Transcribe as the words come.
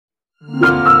Technology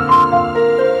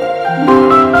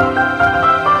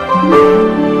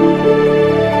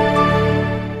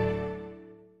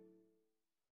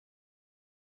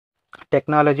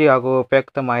ಹಾಗೂ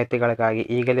ಉಪಯುಕ್ತ ಮಾಹಿತಿಗಳಿಗಾಗಿ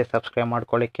ಈಗಲೇ ಸಬ್ಸ್ಕ್ರೈಬ್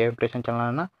ಮಾಡ್ಕೊಳ್ಳಿ KM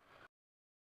ಚಾನಲನ್ನು.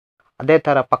 ಅದೇ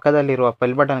ಥರ ಪಕ್ಕದಲ್ಲಿರುವ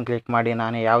ಬೆಲ್ ಬಟನ್ ಕ್ಲಿಕ್ ಮಾಡಿ.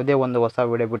 ನಾನು ಯಾವುದೇ ಒಂದು ಹೊಸ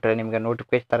ವಿಡಿಯೋ ಬಿಟ್ಟರೆ ನಿಮಗೆ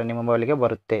ನೋಟಿಫಿಕೇಶನ್ ಥರ ನಿಮ್ಮ ಮೊಬೈಲಿಗೆ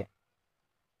ಬರುತ್ತೆ.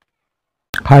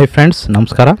 ಹಾಯ್ ಫ್ರೆಂಡ್ಸ್,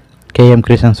 ನಮಸ್ಕಾರ. KM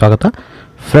ಸ್ವಾಗತ.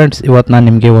 ಫ್ರೆಂಡ್ಸ್, ಇವತ್ತು ನಾನು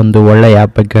ನಿಮಗೆ ಒಂದು ಒಳ್ಳೆ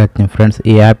ಆ್ಯಪ್ ಬಗ್ಗೆ ಹೇಳ್ತೀನಿ ಫ್ರೆಂಡ್ಸ್.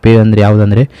 ಈ ಆ್ಯಪ್ ಅಂದರೆ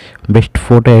ಯಾವುದಂದರೆ ಬೆಸ್ಟ್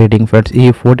ಫೋಟೋ ಎಡಿಟಿಂಗ್ ಫ್ರೆಂಡ್ಸ್. ಈ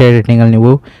ಫೋಟೋ ಎಡಿಟಿಂಗಲ್ಲಿ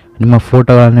ನೀವು ನಿಮ್ಮ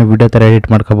ಫೋಟೋಗಳನ್ನು ವಿಡಿಯೋ ಥರ ಎಡಿಟ್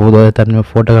ಮಾಡ್ಕೋಬೋದು. ಅದೇ ಥರ ನಿಮ್ಮ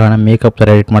ಫೋಟೋಗಳನ್ನು ಮೇಕಪ್ ಥರ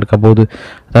ಎಡಿಟ್ ಮಾಡ್ಕೋಬೋದು.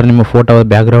 ಅದರ ನಿಮ್ಮ ಫೋಟೋ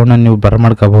ಬ್ಯಾಕ್ಗ್ರೌಂಡನ್ನು ನೀವು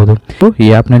ಮಾಡ್ಕೋಬೋದು. ಈ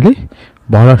ಆ್ಯಪ್ನಲ್ಲಿ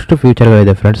ಬಹಳಷ್ಟು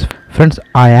ಫ್ಯೂಚರ್ಗಳಿದೆ ಫ್ರೆಂಡ್ಸ್.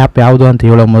 ಆ ಆ್ಯಪ್ ಯಾವುದು ಅಂತ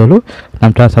ಹೇಳೋ ಮೊದಲು ನಮ್ಮ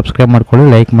ಚಾನಲ್ ಸಬ್ಸ್ಕ್ರೈಬ್ ಮಾಡ್ಕೊಳ್ಳಿ,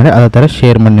 ಲೈಕ್ ಮಾಡಿ, ಅದೇ ಥರ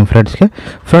ಶೇರ್ ಮಾಡಿ ನಿಮ್ಮ ಫ್ರೆಂಡ್ಸ್ಗೆ.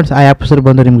 ಫ್ರೆಂಡ್ಸ್, ಆ ಆ್ಯಪ್ ಹೆಸರು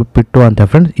ಬಂದು ನಿಮಗೆ ಪಿಟ್ಟು ಅಂತ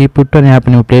ಫ್ರೆಂಡ್ಸ್. ಈ ಪಿಟ್ಟು ಆ್ಯಪ್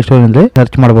ನೀವು ಪ್ಲೇಸ್ಟೋರ್ನಲ್ಲಿ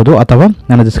ಸರ್ಚ್ ಮಾಡ್ಬೋದು, ಅಥವಾ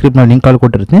ನಾನು ಡಿಸ್ಕ್ರಿಪ್ಷನಲ್ಲಿ ಲಿಂಕ್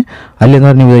ಕೊಟ್ಟಿರ್ತೀನಿ,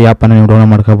 ಅಲ್ಲಿಂದ ನೀವು ಈ ಆ್ಯಪನ್ನು ನೀವು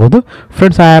ಡೌನ್ಲೋಡ್ ಮಾಡ್ಕೋಬೋದು.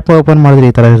 ಫ್ರೆಂಡ್ಸ್, ಆ ಆ್ಯಪ್ ಓಪನ್ ಮಾಡಿದ್ರೆ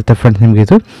ಈ ಥರ ಇರುತ್ತೆ ಫ್ರೆಂಡ್ಸ್. ನಿಮಗೆ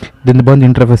ಇದರಿಂದ ಬಂದು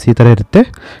ಇಂಟರ್ಫೇಸ್ ಈ ಥರ ಇರುತ್ತೆ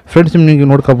ಫ್ರೆಂಡ್ಸ್. ನಿಮಗೆ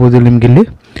ನೋಡ್ಕೋಬೋದು, ನಿಮಗೆ ಇಲ್ಲಿ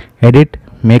edit,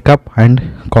 makeup and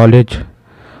college,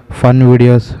 fun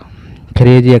videos,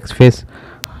 crazy ಎಕ್ಸ್ಫೇಸ್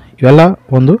ಇವೆಲ್ಲ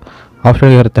ಒಂದು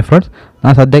ಆಪ್ಷನ್ ಇರುತ್ತೆ ಫ್ರೆಂಡ್ಸ್.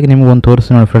 ನಾನು ಸದ್ಯಕ್ಕೆ ನಿಮ್ಗೆ ಒಂದು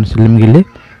ತೋರಿಸ್ತೀನಿ ನೋಡಿ ಫ್ರೆಂಡ್ಸ್. ನಿಮಗೆ ಇಲ್ಲಿ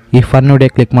ಈ ಫನ್ ವಿಡಿಯೋ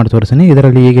ಕ್ಲಿಕ್ ಮಾಡಿ ತೋರಿಸ್ತೀನಿ.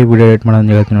 ಇದರಲ್ಲಿ ಹೇಗೆ ವಿಡಿಯೋ ಎಡಿಟ್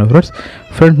ಮಾಡೋದು ಹೇಳ್ತೀನಿ ನೋಡಿ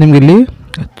ಫ್ರೆಂಡ್ಸ್. ನಿಮಗೆ ಇಲ್ಲಿ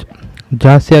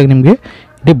ಜಾಸ್ತಿಯಾಗಿ ನಿಮಗೆ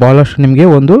ಇಲ್ಲಿ ಭಾಳಷ್ಟು ನಿಮಗೆ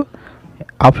ಒಂದು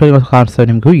ಆಪ್ಷನ್ ಕಾಣಿಸ್ತವೆ.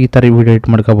 ನಿಮಗೂ ಈ ಥರ ವಿಡಿಯೋ ಎಡಿಟ್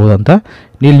ಮಾಡ್ಕೋಬೋದು ಅಂತ.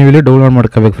 ನೀವು ಇಲ್ಲಿ ಡೌನ್ಲೋಡ್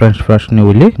ಮಾಡ್ಕೋಬೇಕು ಫ್ರೆಂಡ್ಸ್. ಫಸ್ಟ್ ನೀವು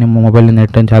ಇಲ್ಲಿ ನಿಮ್ಮ ಮೊಬೈಲಿಂದ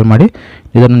ನೆಟ್ಟನ್ನು ಚಾಲು ಮಾಡಿ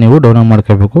ಇದನ್ನು ನೀವು ಡೌನ್ಲೋಡ್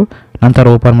ಮಾಡ್ಕೋಬೇಕು. ನಂತರ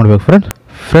ಓಪನ್ ಮಾಡಬೇಕು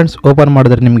ಫ್ರೆಂಡ್ಸ್. ಓಪನ್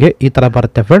ಮಾಡಿದ್ರೆ ನಿಮಗೆ ಈ ಥರ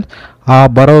ಬರುತ್ತೆ ಫ್ರೆಂಡ್ಸ್. ಆ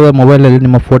ಬರೋ ಮೊಬೈಲಲ್ಲಿ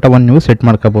ನಿಮ್ಮ ಫೋಟೋವನ್ನು ನೀವು ಸೆಟ್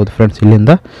ಮಾಡ್ಕೋಬೋದು ಫ್ರೆಂಡ್ಸ್.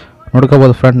 ಇಲ್ಲಿಂದ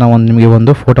ನೋಡ್ಕೋಬೋದು ಫ್ರೆಂಡ್. ನಾವು ನಿಮಗೆ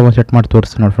ಒಂದು ಫೋಟೋವನ್ನು ಸೆಟ್ ಮಾಡಿ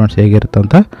ತೋರಿಸ್ತೀನಿ ನೋಡಿ ಫ್ರೆಂಡ್ಸ್, ಹೇಗಿರುತ್ತೆ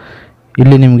ಅಂತ.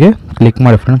 ಇಲ್ಲಿ ನಿಮಗೆ ಕ್ಲಿಕ್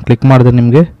ಮಾಡಿ ಫ್ರೆಂಡ್. ಕ್ಲಿಕ್ ಮಾಡಿದ್ರೆ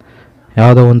ನಿಮಗೆ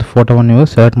ಯಾವುದೋ ಒಂದು ಫೋಟೋವನ್ನು ನೀವು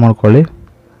ಸೆಲೆಕ್ಟ್ ಮಾಡ್ಕೊಳ್ಳಿ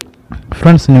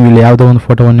ಫ್ರೆಂಡ್ಸ್. ನೀವು ಇಲ್ಲಿ ಯಾವುದೋ ಒಂದು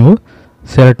ಫೋಟೋವನ್ನು ನೀವು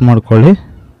ಸೆಲೆಕ್ಟ್ ಮಾಡ್ಕೊಳ್ಳಿ.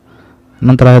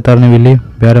 ನಂತರ ಅದೇ ಥರ ನೀವು ಇಲ್ಲಿ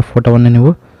ಬೇರೆ ಫೋಟೋವನ್ನು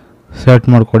ನೀವು ಸೆಲೆಕ್ಟ್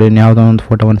ಮಾಡ್ಕೊಳ್ಳಿ. ಯಾವುದೋ ಒಂದು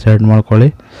ಫೋಟೋವನ್ನು ಸೆಲೆಕ್ಟ್ ಮಾಡ್ಕೊಳ್ಳಿ.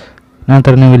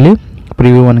 ನಂತರ ನೀವು ಇಲ್ಲಿ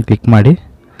ಪ್ರಿವ್ಯೂವನ್ನು ಕ್ಲಿಕ್ ಮಾಡಿ.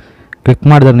 ಕ್ಲಿಕ್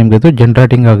ಮಾಡಿದ್ರೆ ನಿಮಗೆ ಇದು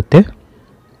ಜನ್ರೇಟಿಂಗ್ ಆಗುತ್ತೆ.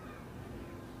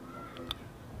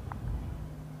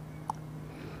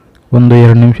 ಒಂದು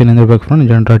 2 ನಿಮಿಷ ನಿಂದಿರಬೇಕು ಫ್ರೆಂಡ್,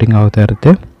 ಜನ್ರೇಟಿಂಗ್ ಆಗ್ತಾ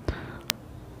ಇರುತ್ತೆ.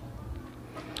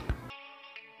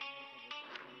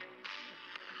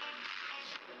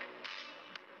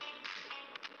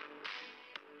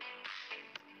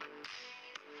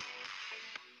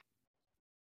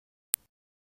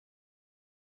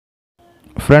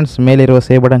 ಫ್ರೆಂಡ್ಸ್, ಮೇಲಿರುವ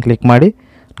ಸೇವ್ ಬಟನ್ ಕ್ಲಿಕ್ ಮಾಡಿ.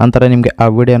 ನಂತರ ನಿಮಗೆ ಆ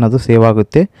ವಿಡಿಯೋ ಅನ್ನೋದು ಸೇವ್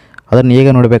ಆಗುತ್ತೆ. ಅದನ್ನು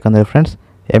ಹೇಗೆ ನೋಡಬೇಕಂದ್ರೆ ಫ್ರೆಂಡ್ಸ್,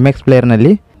 MX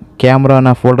ಪ್ಲೇಯರ್ನಲ್ಲಿ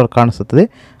ಕ್ಯಾಮ್ರಾನ ಫೋಲ್ಡರ್ ಕಾಣಿಸುತ್ತದೆ,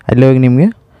 ಅಲ್ಲಿ ಹೋಗಿ ನಿಮಗೆ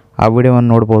ಆ ವಿಡಿಯೋವನ್ನು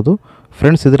ನೋಡ್ಬೋದು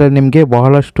ಫ್ರೆಂಡ್ಸ್. ಇದರಲ್ಲಿ ನಿಮಗೆ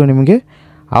ಬಹಳಷ್ಟು ನಿಮಗೆ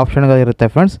ಆಪ್ಷನ್ಗಳಿರುತ್ತೆ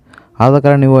ಫ್ರೆಂಡ್ಸ್. ಆದ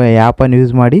ಕಾರಣ ನೀವು ಈ ಆ್ಯಪನ್ನು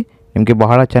ಯೂಸ್ ಮಾಡಿ. ನಿಮಗೆ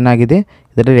ಬಹಳ ಚೆನ್ನಾಗಿದೆ.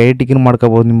 ಇದರಲ್ಲಿ ಎಡಿಟಿಂಗ್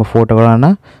ಮಾಡ್ಕೋಬೋದು ನಿಮ್ಮ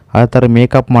ಫೋಟೋಗಳನ್ನು, ಅದೇ ಥರ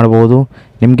ಮೇಕಪ್ ಮಾಡ್ಬೋದು.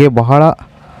 ನಿಮಗೆ ಬಹಳ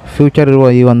ಫ್ಯೂಚರ್ ಇರುವ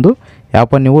ಈ ಒಂದು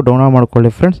ಆ್ಯಪನ್ನು ನೀವು ಡೌನ್ಲೋಡ್ ಮಾಡ್ಕೊಳ್ಳಿ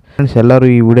ಫ್ರೆಂಡ್ಸ್. ಎಲ್ಲರೂ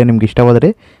ಈ ವಿಡಿಯೋ ನಿಮ್ಗೆ ಇಷ್ಟವಾದರೆ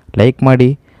ಲೈಕ್ ಮಾಡಿ,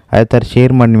 ಅದೇ ಥರ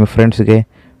ಶೇರ್ ಮಾಡಿ ನಿಮ್ಮ ಫ್ರೆಂಡ್ಸ್ಗೆ.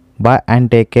 Boy and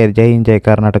take care. Jai Hind, Jai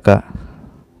Karnataka.